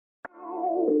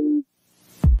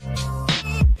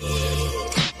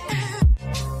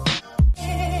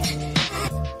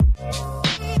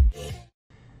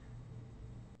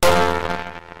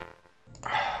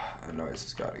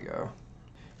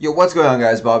Yo, what's going on,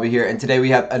 guys? Bobby here, and today we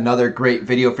have another great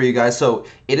video for you guys. So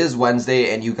it is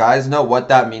Wednesday, and you guys know what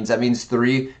that means. That means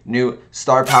 3 new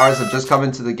star powers have just come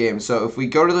into the game. So if we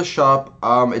go to the shop,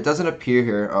 it doesn't appear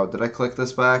here. Oh, did I click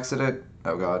this by accident?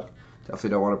 Oh god,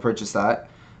 definitely don't want to purchase that.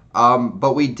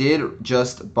 But we did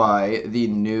just buy the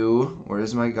new,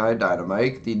 where's my guy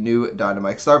Dynamike? The new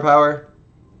Dynamike star power.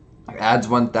 Adds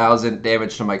 1,000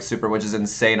 damage to Mike Super, which is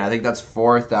insane. I think that's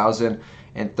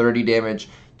 4,030 damage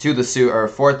to the suit, or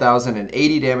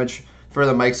 4,080 damage for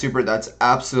the Mike Super. That's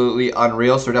absolutely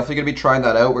unreal. So we're definitely going to be trying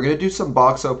that out. We're going to do some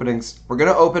box openings. We're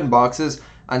going to open boxes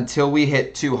until we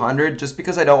hit 200, just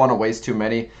because I don't want to waste too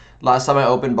many. Last time I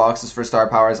opened boxes for star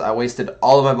powers, I wasted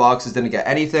all of my boxes, didn't get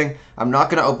anything. I'm not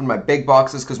going to open my big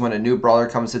boxes because when a new brawler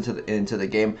comes into the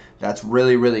game, that's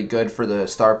really, really good for the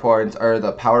star points, or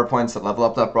the power points that level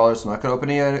up that brawler. So I'm not going to open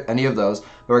any of those.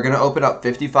 But we're going to open up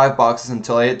 55 boxes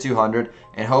until I hit 200.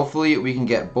 And hopefully we can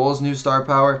get Bull's new star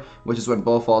power, which is when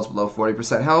Bull falls below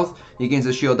 40% health. He gains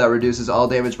a shield that reduces all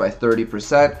damage by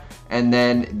 30%. And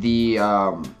then the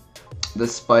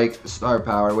Spike star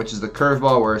power, which is the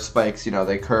curveball, where spikes, you know,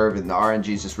 they curve and the RNG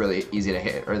is just really easy to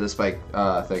hit, or the spike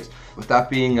things. With that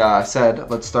being said,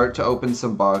 let's start to open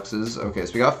some boxes. Okay,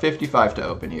 so we got 55 to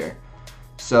open here.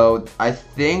 So I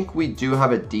think we do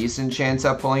have a decent chance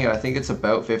at pulling it. I think it's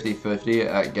about 50-50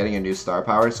 at getting a new star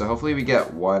power. So hopefully we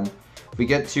get 1. If we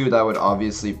get 2, that would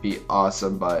obviously be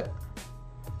awesome, but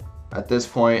at this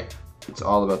point, it's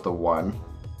all about the 1.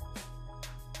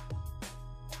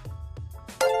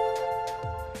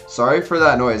 Sorry for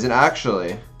that noise, and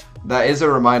actually, that is a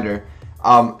reminder.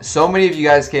 So many of you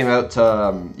guys came out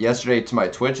to yesterday to my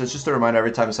Twitch. It's just a reminder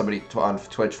every time somebody on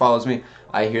Twitch follows me,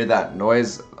 I hear that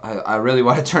noise. I really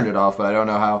want to turn it off, but I don't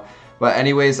know how. But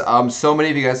anyways, so many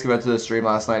of you guys came out to the stream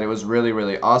last night. It was really,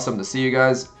 really awesome to see you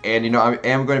guys. And, you know, I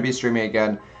am going to be streaming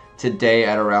again today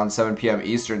at around 7 p.m.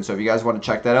 Eastern. So if you guys want to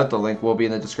check that out, the link will be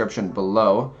in the description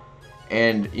below.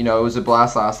 And, you know, it was a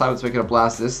blast last time. Let's make it a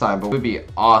blast this time. But it would be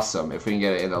awesome if we can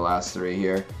get it in the last 3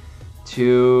 here.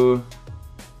 2,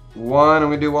 1. I'm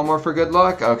going to do one more for good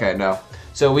luck. Okay, no.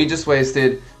 So we just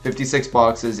wasted 56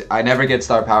 boxes. I never get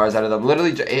star powers out of them.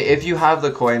 Literally, if you have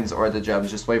the coins or the gems,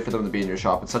 just wait for them to be in your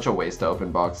shop. It's such a waste to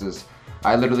open boxes.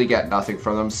 I literally get nothing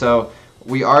from them. So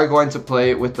we are going to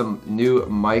play with the new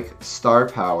Mike star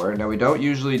power. Now, we don't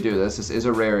usually do this. This is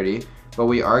a rarity. But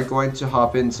we are going to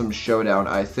hop in some showdown,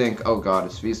 I think. Oh god,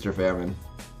 it's Feast or Famine.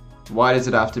 Why does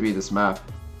it have to be this map?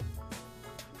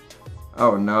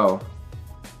 Oh no.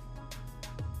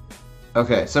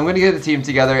 Okay, so I'm going to get a team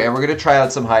together and we're going to try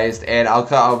out some Heist, and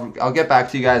I'll get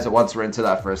back to you guys once we're into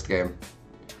that first game.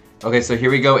 Okay, so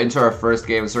here we go into our first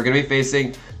game. So we're going to be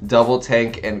facing Double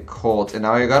Tank and Colt. And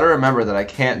now I got to remember that I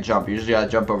can't jump. Usually I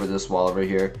jump over this wall over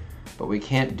here, but we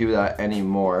can't do that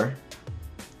anymore.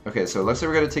 Okay, so it looks like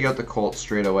we're going to take out the Colt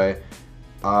straight away.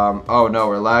 Oh no,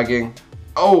 we're lagging.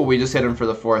 Oh, we just hit him for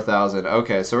the 4,000.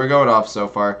 Okay, so we're going off so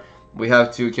far. We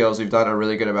have 2 kills. We've done a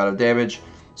really good amount of damage.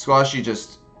 Squashy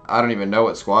just, I don't even know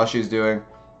what Squashy's doing.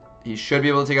 He should be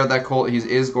able to take out that Colt. He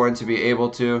is going to be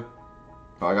able to.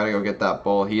 Oh, I got to go get that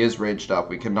Bull. He is raged up.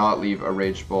 We cannot leave a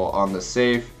raged Bull on the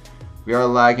safe. We are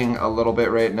lagging a little bit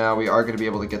right now. We are going to be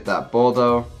able to get that Bull,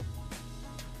 though.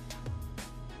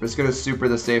 We're just going to super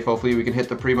the safe. Hopefully we can hit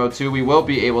the Primo too. We will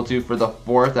be able to for the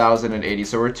 4,080.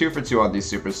 So we're 2 for 2 on these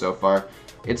supers so far.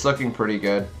 It's looking pretty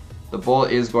good. The Bull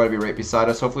is going to be right beside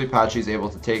us. Hopefully Patchy's able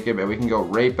to take him and we can go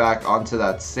right back onto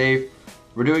that safe.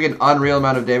 We're doing an unreal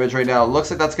amount of damage right now. It looks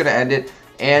like that's going to end it,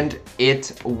 and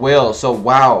it will. So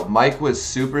wow, Mike was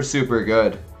super, super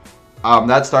good.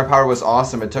 That star power was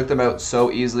awesome. It took them out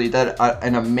so easily. Did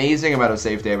an amazing amount of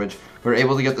safe damage. We were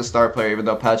able to get the star player, even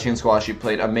though Patchy and Squashy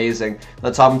played amazing.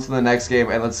 Let's hop into the next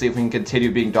game, and let's see if we can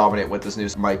continue being dominant with this new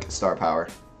Mike star power.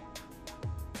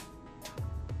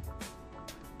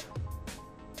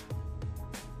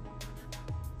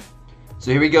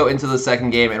 So here we go into the second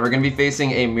game, and we're going to be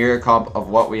facing a mirror comp of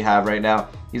what we have right now.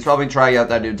 He's probably trying out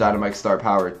that new Dynamike star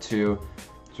power too.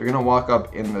 So we're going to walk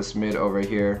up in this mid over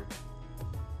here.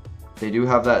 They do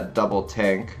have that double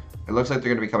tank. It looks like they're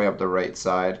going to be coming up the right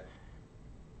side.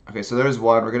 Okay, so there's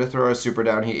one. We're going to throw our super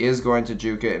down. He is going to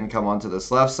juke it and come onto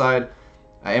this left side.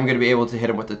 I am going to be able to hit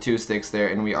him with the 2 sticks there,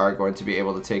 and we are going to be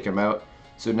able to take him out.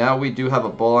 So now we do have a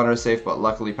Bull on our safe, but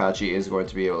luckily Patchy is going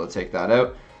to be able to take that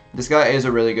out. This guy is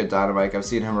a really good Dynamike. I've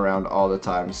seen him around all the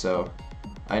time, so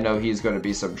I know he's going to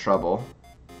be some trouble.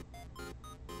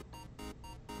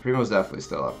 Primo's definitely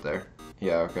still up there.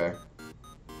 Yeah, okay.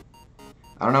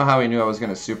 I don't know how he knew I was going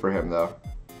to super him, though.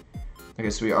 Okay,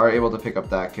 so we are able to pick up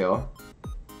that kill.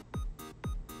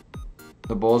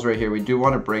 The Bull's right here. We do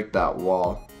want to break that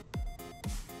wall.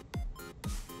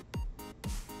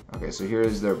 Okay, so here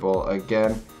is their bull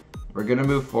again. We're going to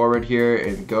move forward here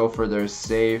and go for their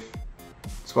safe.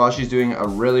 Squashy's doing a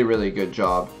really, really good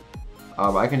job.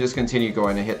 I can just continue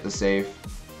going to hit the safe.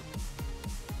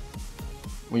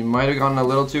 We might have gone a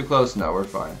little too close. No, we're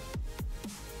fine.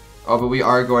 Oh, but we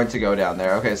are going to go down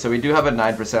there. Okay, so we do have a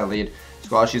 9% lead.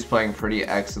 Squashy's playing pretty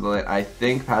excellent. I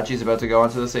think Patchy's about to go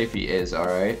onto the safe. He is,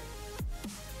 alright.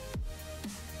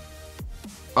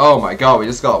 Oh my god, we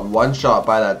just got one shot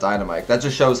by that Dynamike. That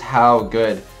just shows how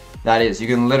good that is. You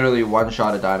can literally one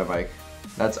shot a Dynamike.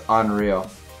 That's unreal.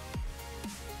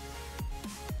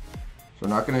 So we're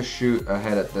not going to shoot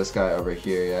ahead at this guy over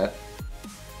here yet.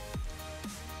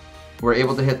 We're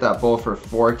able to hit that bull for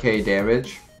 4k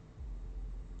damage.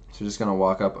 So we're just going to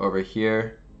walk up over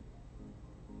here.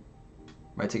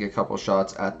 Might take a couple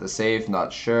shots at the safe,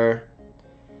 not sure.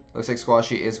 Looks like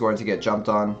Squashy is going to get jumped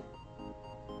on.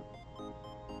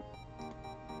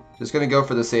 Just going to go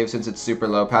for the save since it's super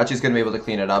low. Patchy's going to be able to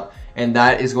clean it up. And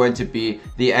that is going to be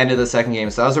the end of the second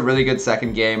game. So that was a really good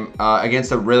second game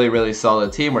against a really, really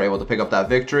solid team. We're able to pick up that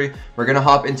victory. We're going to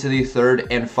hop into the third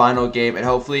and final game. And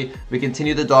hopefully we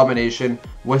continue the domination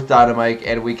with Dynamike.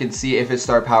 And we can see if his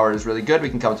star power is really good.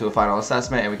 We can come to a final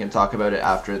assessment and we can talk about it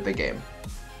after the game.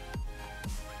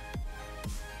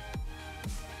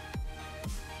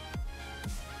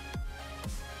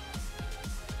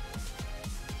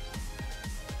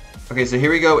 Okay, so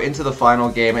here we go into the final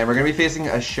game, and we're going to be facing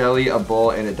a Shelly, a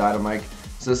Bull, and a Dynamike.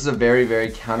 So this is a very, very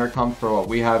counter comp for what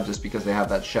we have, just because they have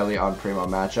that Shelly on Primo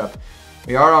matchup.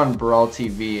 We are on Brawl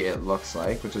TV, it looks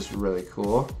like, which is really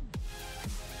cool.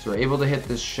 So we're able to hit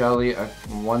this Shelly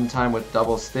one time with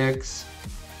double sticks.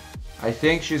 I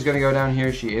think she's going to go down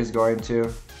here. She is going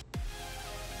to.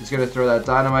 She's going to throw that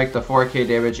Dynamike. The 4k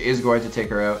damage is going to take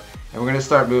her out. And we're going to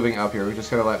start moving up here. We're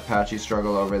just going to let Patchy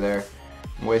struggle over there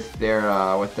with their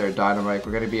Dynamike.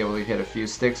 We're going to be able to hit a few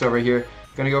sticks over here.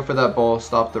 Going to go for that bull,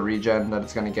 stop the regen that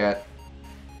it's going to get.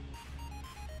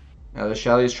 Now the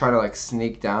Shelly's trying to like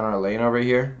sneak down our lane over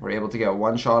here. We're able to get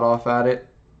one shot off at it.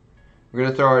 We're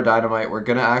going to throw our Dynamite. We're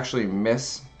going to actually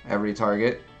miss every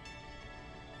target.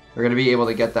 We're going to be able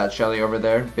to get that Shelly over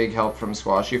there. Big help from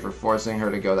Squashy for forcing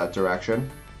her to go that direction.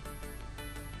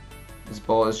 This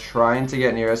bull is trying to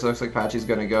get near us. It looks like Patchy's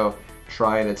going to go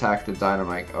try and attack the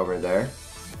Dynamike over there.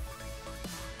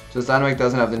 So this Dynamike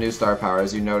doesn't have the new star power,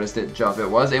 as you noticed it jump. It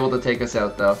was able to take us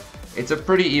out though. It's a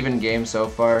pretty even game so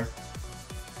far.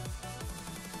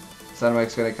 This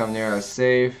Dynamike's going to come near us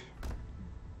safe.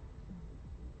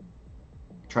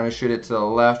 Trying to shoot it to the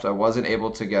left. I wasn't able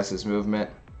to guess his movement.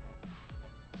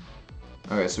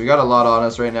 Okay, so we got a lot on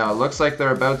us right now. It looks like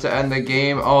they're about to end the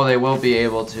game. Oh, they will be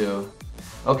able to.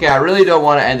 Okay, I really don't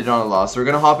want to end it on a loss. So we're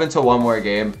going to hop into one more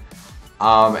game.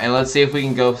 And let's see if we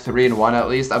can go 3-1 at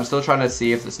least. I'm still trying to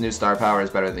see if this new star power is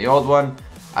better than the old one.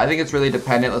 I think it's really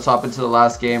dependent. Let's hop into the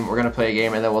last game. We're going to play a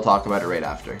game and then we'll talk about it right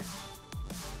after.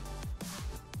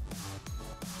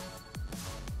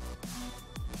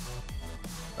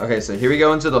 Okay, so here we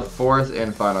go into the fourth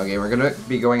and final game. We're going to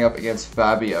be going up against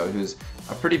Fabio, who's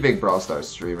a pretty big Brawl Stars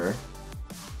streamer.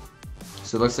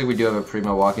 So it looks like we do have a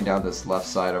Primo walking down this left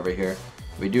side over here.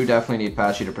 We do definitely need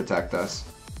Patchy to protect us.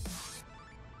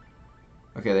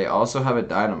 Okay, they also have a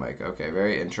Dynamike. Okay,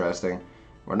 very interesting.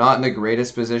 We're not in the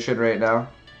greatest position right now.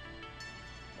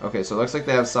 Okay, so it looks like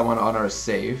they have someone on our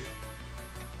safe.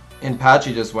 And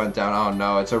Patchy just went down. Oh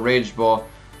no, it's a Rage Bull.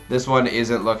 This one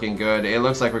isn't looking good. It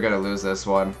looks like we're going to lose this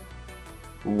one.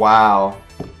 Wow.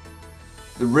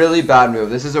 Really bad move.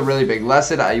 This is a really big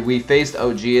lesson. We faced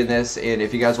OG in this, and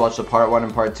if you guys watched the part 1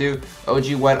 and part 2,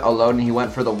 OG went alone and he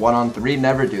went for the 1-on-3.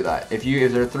 Never do that. If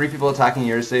there are 3 people attacking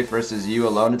your safe versus you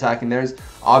alone attacking theirs,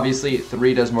 obviously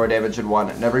 3 does more damage than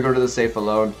 1. Never go to the safe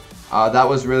alone. That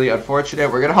was really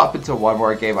unfortunate. We're going to hop into one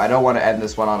more game. I don't want to end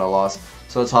this one on a loss,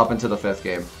 so let's hop into the 5th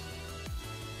game.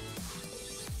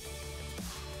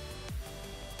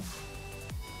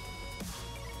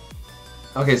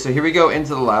 Okay, so here we go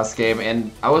into the last game,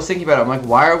 and I was thinking about it. I'm like,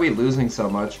 why are we losing so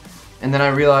much? And then I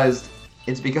realized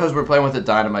it's because we're playing with a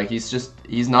Dynamike.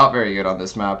 He's not very good on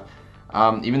this map.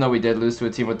 Even though we did lose to a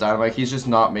team with Dynamike, he's just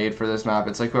not made for this map.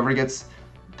 It's like whoever gets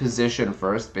position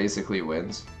first basically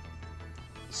wins.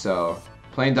 So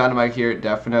playing Dynamike here,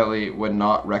 definitely would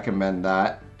not recommend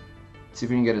that. Let's see if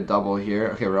we can get a double here.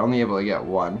 Okay, we're only able to get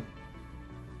 1.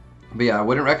 But yeah, I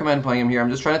wouldn't recommend playing him here. I'm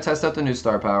just trying to test out the new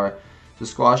star power. So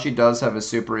Squashy does have a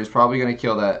super. He's probably going to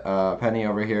kill that Penny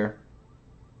over here.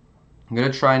 I'm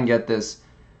going to try and get this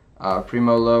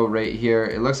Primo low right here.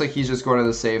 It looks like he's just going to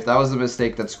the safe. That was the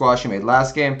mistake that Squashy made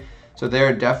last game. So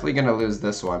they're definitely going to lose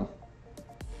this one.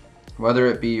 whether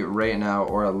it be right now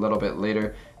or a little bit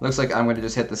later. Looks like I'm going to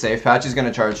just hit the save. Patchy's going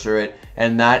to charge through it,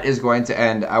 and that is going to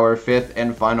end our 5th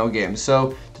and final game.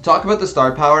 So to talk about the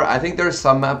star power, I think there's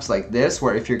some maps like this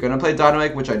where if you're going to play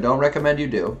Dynamike, which I don't recommend you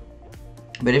do,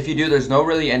 but if you do, there's no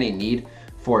really any need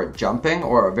for jumping,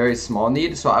 or a very small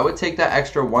need. So I would take that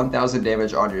extra 1000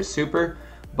 damage on your super,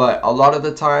 but a lot of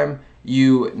the time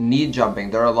you need jumping.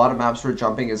 There are a lot of maps where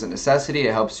jumping is a necessity.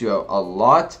 It helps you out a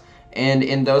lot, and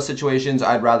in those situations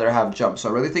I'd rather have jump. So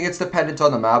I really think it's dependent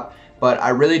on the map, but I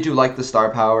really do like the star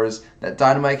powers that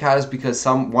Dynamike has, because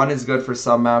one is good for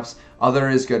some maps, other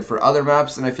is good for other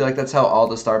maps, and I feel like that's how all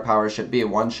the star powers should be.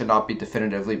 One should not be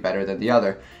definitively better than the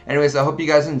other. Anyways, I hope you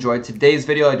guys enjoyed today's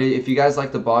video. If you guys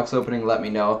like the box opening, let me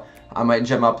know. I might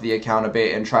gem up the account a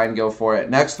bit and try and go for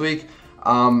it next week.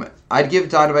 I'd give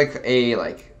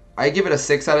Dynamike I'd give it a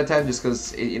 6 out of 10, just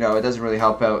because it doesn't really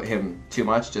help out him too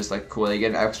much. Just like cool, you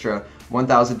get an extra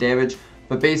 1000 damage.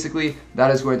 But basically,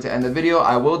 that is going to end the video.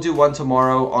 I will do one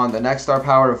tomorrow on the next star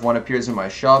power if one appears in my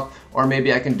shop, or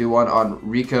maybe I can do one on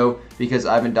Rico because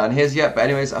I haven't done his yet. But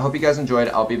anyways, I hope you guys enjoyed.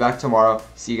 I'll be back tomorrow.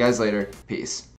 See you guys later. Peace.